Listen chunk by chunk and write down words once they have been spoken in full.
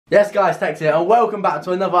Yes guys, Tekkz here, and welcome back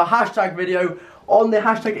to another hashtag video on the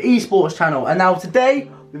hashtag esports channel. And now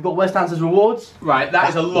today, we've got Wes Dancer's rewards. Right, that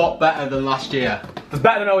is a lot better than last year. It's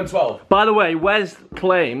better than 0-12. By the way, Wes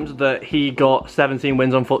claims that he got 17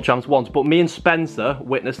 wins on FUT Champs once, but me and Spencer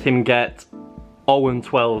witnessed him get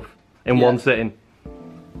 0-12 in one sitting.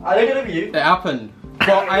 Are they gonna be you? It happened.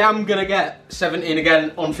 But I am going to get 17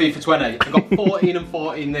 again on FIFA 20. I got 14 and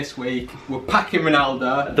 14 this week. We're packing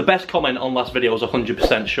Ronaldo. The best comment on last video was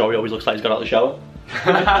 100% sure he always looks like he's got out of the shower.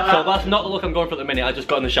 So that's not the look I'm going for at the minute. I just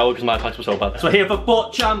got in the shower because my packs were so bad. So here for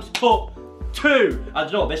FUT Champs Cup 2. I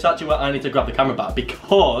don't know, this actually where I need to grab the camera back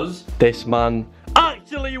because this man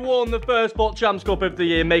actually won the first FUT Champs Cup of the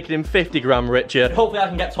year, making him 50 grand richer. Hopefully I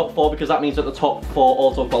can get top 4 because that means that the top 4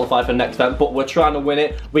 also qualify for next event, but we're trying to win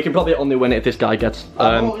it. We can probably only win it if this guy gets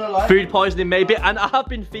food poisoning maybe, and I have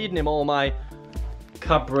been feeding him all my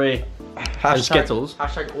Cadbury and Skittles.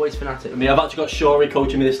 Hashtag always Fnatic. I mean, I've actually got Shori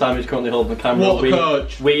coaching me this time, who's currently holding the camera. What a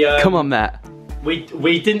coach! Come on, Matt.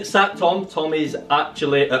 We didn't sack Tom. Tom is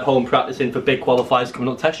actually at home practicing for big qualifiers coming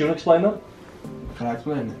up. Tekkz, you want to explain that? Can I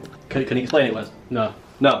explain it? Can you explain it, Wes? No.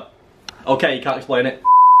 No. Okay, you can't explain it.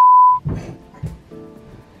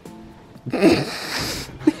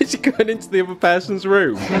 Is he going into the other person's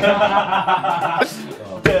room?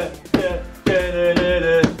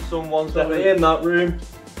 Someone's definitely in that room.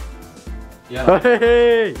 Yeah.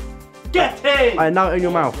 Hey! Get in! Alright, now in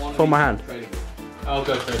your mouth, from my hand. I'll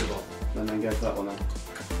go tradable. And then go for that one then.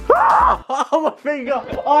 Oh my finger!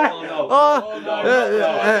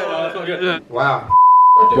 Wow.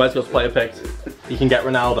 Wes got player picked. You can get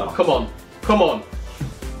Ronaldo. Come on. Come on.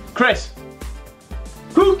 Chris.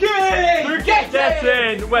 Cookie! Get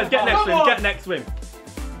in! Wes, get next to him, get next to him.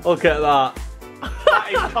 Look at that.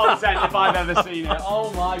 That is content if I've ever seen it.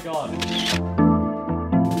 Oh my god.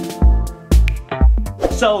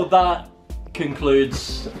 So that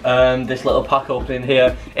concludes this little pack opening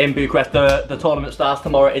here in Bucharest. The tournament starts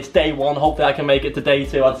tomorrow. It's day 1. Hopefully I can make it to day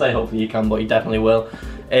 2. I'd say hopefully you can, but you definitely will.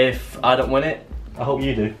 If I don't win it, I hope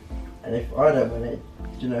you do. And if I don't win it,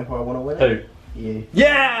 do you know who I want to win it? Who? You.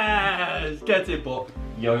 Yes! Get it, but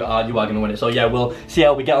you are going to win it. So yeah, we'll see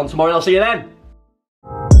how we get on tomorrow and I'll see you then.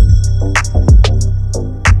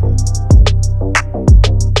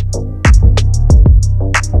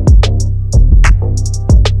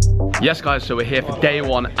 Yes guys, so we're here for day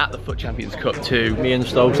 1 at the FUT Champions Cup 2. Me and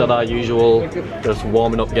Stokes had our usual just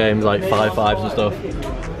warming up games like 5-5s and stuff.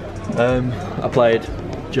 I played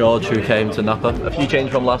George, who came to Napa. A few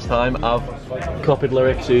changes from last time. I've copied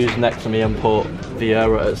Lyrics, who's next to me, and put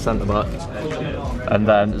Vieira at centre back. And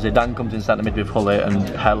then Zidane comes in centre mid with Hullet, and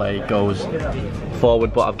Hele goes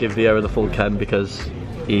forward, but I've given Vieira the full Ken because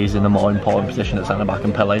he's in a more important position at centre back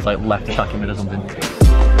and Pele's like left attacking mid or something.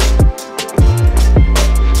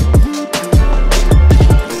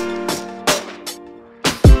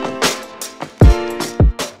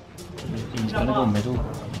 He's gonna go middle.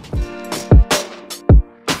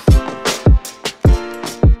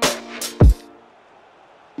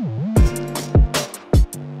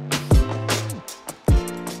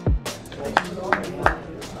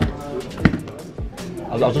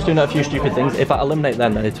 I was just doing a few stupid things. If I eliminate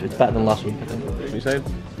them, then it's better than last week, I think. What you saying?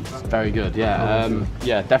 Very good, yeah.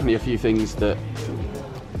 Yeah, definitely a few things that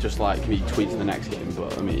just like can be tweaked to the next game,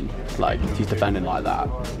 but I mean, like, if he's defending like that,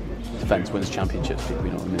 defense wins championships, you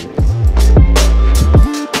know what I mean?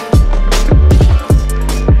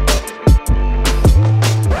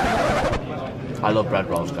 I love bread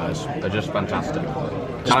rolls, guys. They're just fantastic.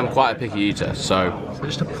 And I'm quite a picky eater, so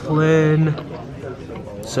just a plain.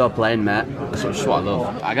 So plain, mate. That's just what I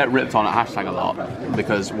love. I get ripped on at hashtag a lot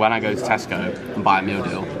because when I go to Tesco and buy a meal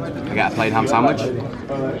deal, I get a plain ham sandwich.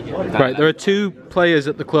 Right, there are 2 players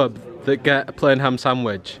at the club that get a plain ham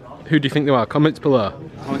sandwich. Who do you think they are? Comments below.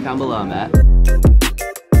 Comment down below, mate.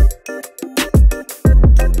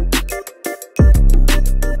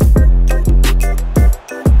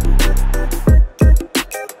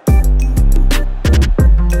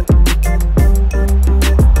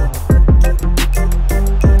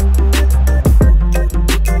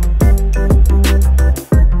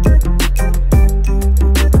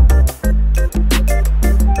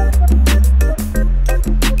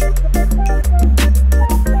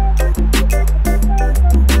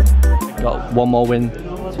 One more win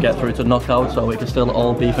to get through to knockout, so we can still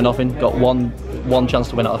all be for nothing. Got one chance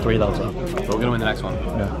to win out of 3 though, so. But we're gonna win the next one.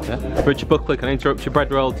 Yeah. Richard Buckley, can I interrupt your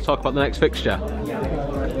bread roll to talk about the next fixture?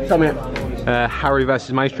 Tell me. Harry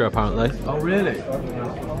versus Maestro, apparently. Oh really?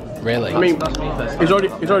 Really? I mean, he's already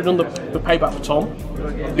done the payback for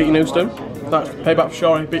Tom, beating Houston. That's payback for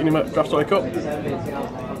Shori, beating him at Draft Cup.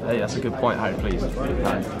 Hey, that's a good point, Harry, please.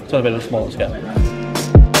 It's on a bit of a smaller scale.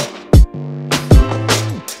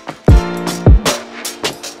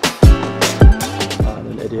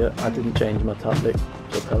 I didn't change my tactic,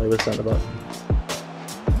 so Pele was centre back.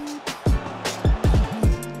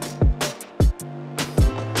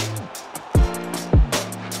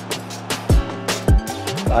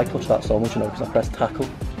 I pushed that so much, you know, because I pressed tackle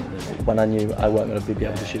when I knew I weren't going to be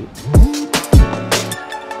able to shoot.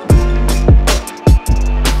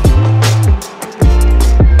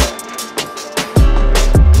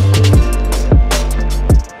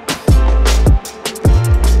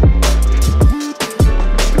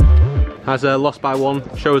 Has lost by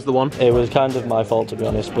 1, show us the one. It was kind of my fault, to be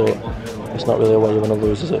honest, but it's not really a way you want to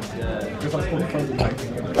lose, is it?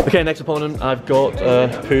 Okay, next opponent, I've got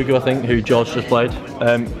Pugu, I think, who George just played.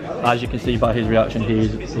 As you can see by his reaction,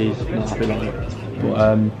 he's not happy about it.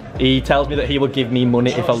 But he tells me that he will give me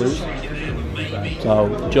money if I lose.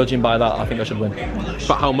 So, judging by that, I think I should win.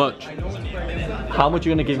 But how much? How much are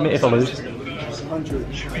you going to give me if I lose?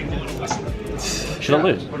 100. Should I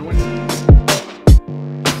lose?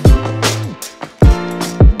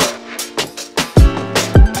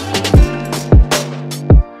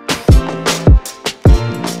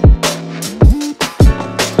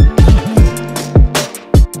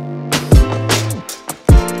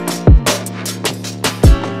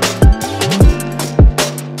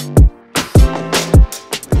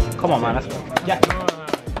 Come on, man, let's go. Yeah.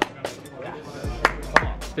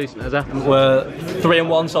 Decent, is that? We're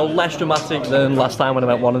 3-1, so less dramatic than last time when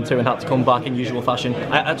I went 1-2 and had to come back in usual fashion.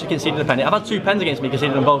 I actually conceded a penny. I've had 2 pens against me,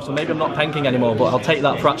 conceded them both, so maybe I'm not penking anymore, but I'll take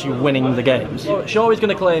that for actually winning the games. Sure, he's going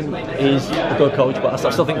to claim he's a good coach, but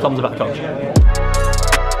I still think Tom's a better coach.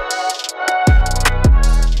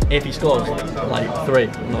 If he scores like 3,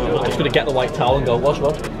 I'm just going to get the white towel and go, watch.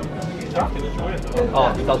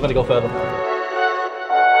 Oh, that was going to go further.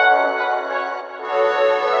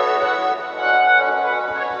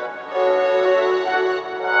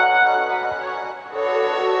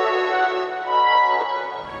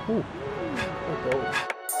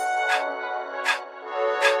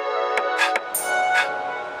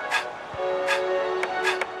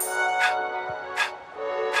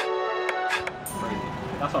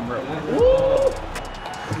 That's unreal.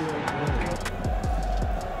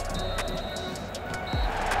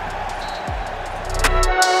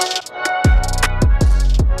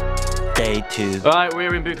 Day 2. Right,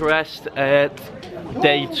 we're in Bucharest at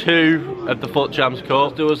day 2 of the FUT Champions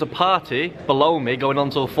Cup. There was a party below me going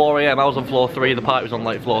on till 4 AM. I was on floor 3, the party was on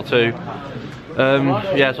like floor 2.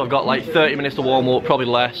 Yeah, so I've got like 30 minutes to warm up, probably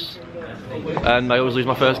less. And I always lose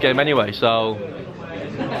my first game anyway, so...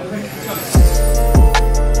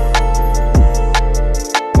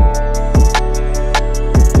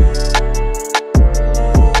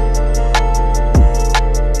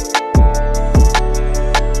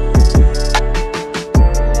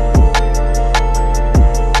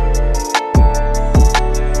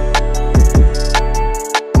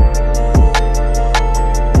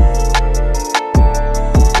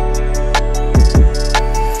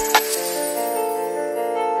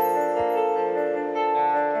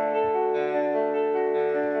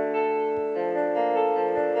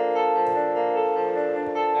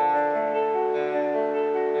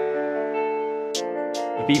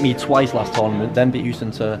 He beat me twice last tournament, then beat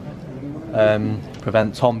Houston to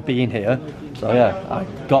prevent Tom being here. So yeah, I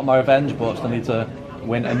got my revenge, but still need to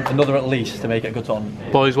win another at least to make it a good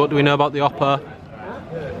tournament. Boys, what do we know about the Oppa?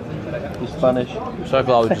 He's Spanish. So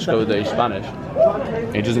far I would discover that he's Spanish.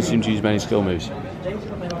 He doesn't seem to use many skill moves.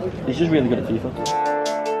 He's just really good at FIFA.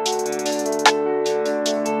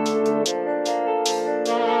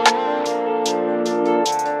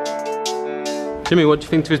 Jimmy, what do you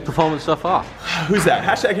think of his performance so far? Who's that?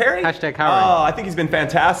 Hashtag Harry? Hashtag Harry. Oh, I think he's been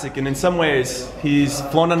fantastic, and in some ways, he's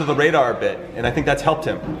flown under the radar a bit, and I think that's helped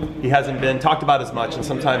him. He hasn't been talked about as much, and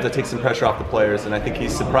sometimes that takes some pressure off the players, and I think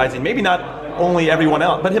he's surprising, maybe not only everyone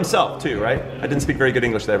else, but himself too, right? I didn't speak very good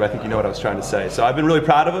English there, but I think you know what I was trying to say. So I've been really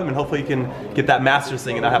proud of him, and hopefully he can get that Masters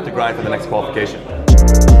thing and not have to grind for the next qualification.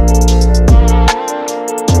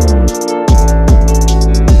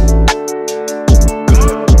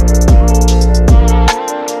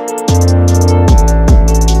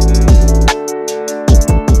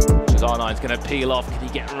 Going to peel off. Can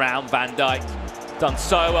he get around Van Dijk? Done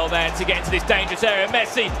so well there to get into this dangerous area.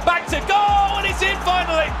 Messi back to goal, and it's in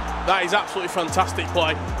finally. That is absolutely fantastic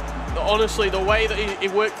play. Honestly, the way that he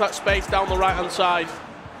worked that space down the right hand side.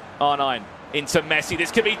 R9 into Messi. This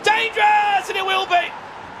could be dangerous, and it will be.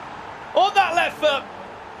 On that left foot.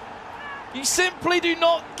 You simply do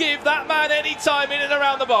not give that man any time in and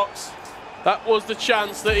around the box. That was the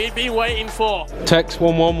chance that he'd been waiting for. Tekkz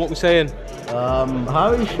 1-1, what we saying?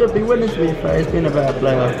 Harry should be winning, to be fair. He's been a better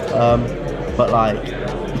player, but like,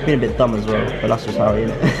 been a bit dumb as well, but that's just Harry,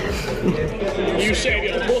 isn't it?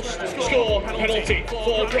 Eusebio must score a penalty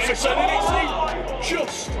for Grayson, and it's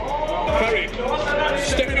just Harry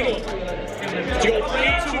stepping up to go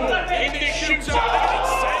 3-2 in this shootout, and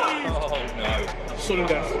it's saved. Oh no. Sudden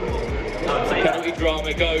death. Penalty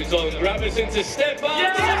drama goes on. Robinson to step up.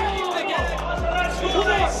 Saved again.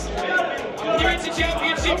 FutWiz. You're into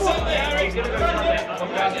championships, aren't they, Harry? All the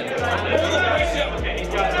pressure.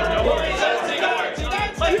 What is that to go?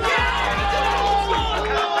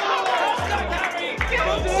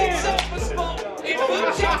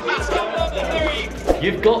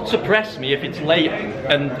 You've got to press me if it's late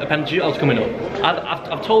and a penalty shootout's coming up.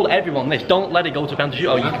 I've told everyone this, don't let it go to a penalty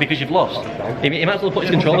shootout because you've lost. He might as well put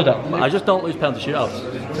his controller down. I just don't lose penalty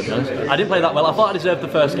shootouts, to be honest. I didn't play that well. I thought I deserved the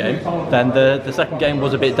first game. Then the second game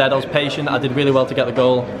was a bit dead. I was patient. I did really well to get the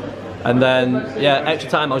goal. And then, yeah, extra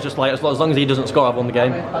time I was just like, as long as he doesn't score, I've won the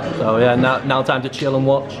game. So yeah, now time to chill and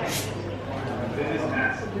watch.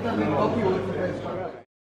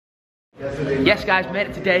 Yes guys, made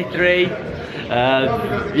it to day 3.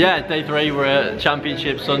 Yeah, day 3, we're at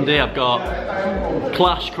Championship Sunday. I've got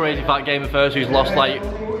Clash, Crazy Fat Gamer first, who's lost like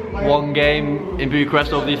 1 game in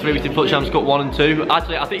Bucharest over these 3 weeks in FUT Champions Cup 1 and 2.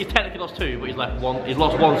 Actually, I think he's technically lost 2, but he's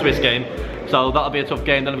lost 1 Swiss game. So that'll be a tough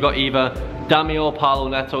game. Then I've got either Dami or Paolo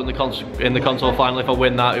Neto in the console final if I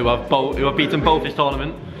win that, who have beaten both this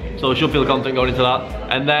tournament. So I should feel confident going into that.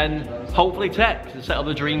 And then hopefully Tekkz to set up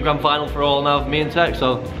the dream grand final for all now of me and Tekkz.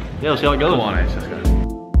 So yeah, we'll see how it goes. Come on, Ace, let's go.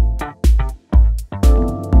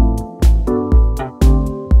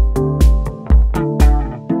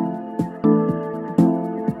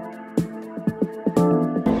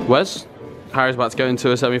 Wes, Harry's about to go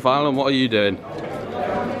into a semi-final, and what are you doing?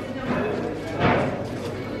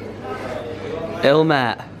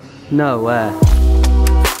 Ilmet. No way.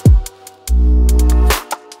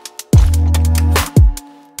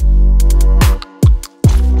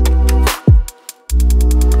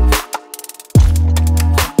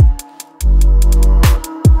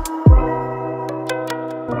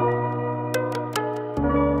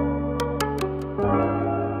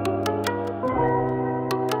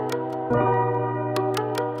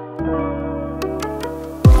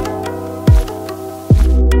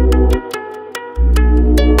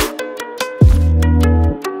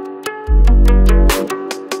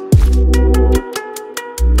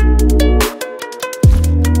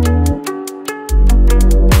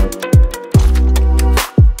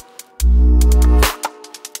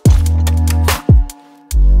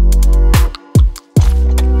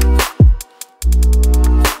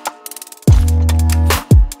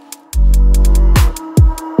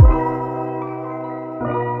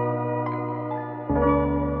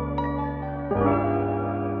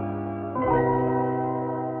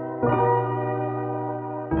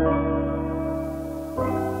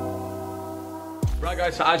 Right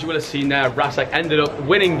guys, so as you will have seen there, Rasek ended up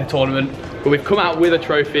winning the tournament, but we've come out with a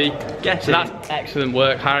trophy. So that's excellent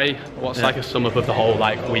work, Harry. What's like a sum up of the whole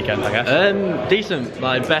weekend, I guess? Decent.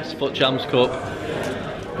 My best FUT Champs Cup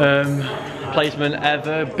placement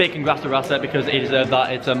ever. Big congrats to Rasek because he deserved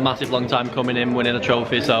that. It's a massive long time coming in, winning a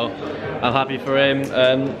trophy, so I'm happy for him.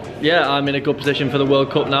 Yeah, I'm in a good position for the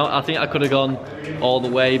World Cup now. I think I could have gone all the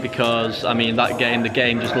way because, I mean, the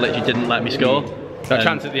game just literally didn't let me score. That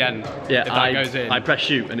chance at the end, yeah, if that goes in. I pressed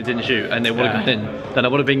shoot and it didn't shoot and it would have gone in. Then I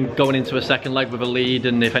would have been going into a second leg with a lead,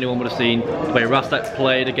 and if anyone would have seen the way Rasek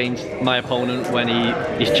played against my opponent when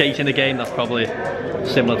he's chasing the game, that's probably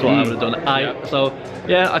similar to what I would have done. So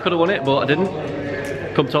yeah, I could have won it, but I didn't.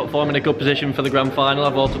 Come top 4, I'm in a good position for the grand final.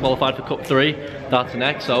 I've also qualified for Cup 3. That's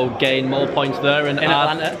next, so gain more points there. And in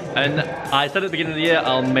Atlanta. And I said at the beginning of the year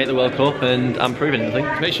I'll make the World Cup, and I'm proving it, I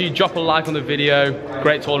think. Make sure you drop a like on the video.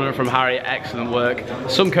 Great tournament from Harry, excellent work.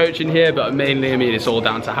 Some coaching here, but mainly, I mean, it's all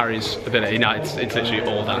down to Harry's ability. No, it's literally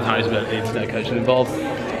all down to Harry's ability. There's no coaching involved.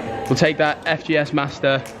 We'll take that FGS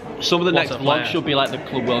Master. Some of the next vlogs should be like the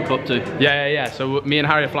Club World Cup too. Yeah. So me and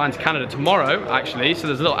Harry are flying to Canada tomorrow, actually. So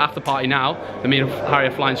there's a little after party now. And me and Harry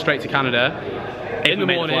are flying straight to Canada in the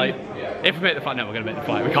morning. If we make the flight, no, we're going to make the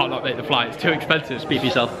flight. We can't not make the flight. It's too expensive. Speak for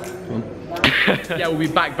yourself. Yeah, we'll be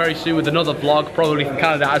back very soon with another vlog, probably from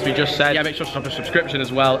Canada, as we just said. Yeah, make sure to drop a subscription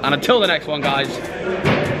as well. And until the next one, guys. See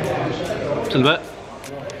you in a bit.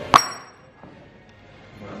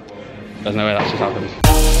 There's no way that's just happened.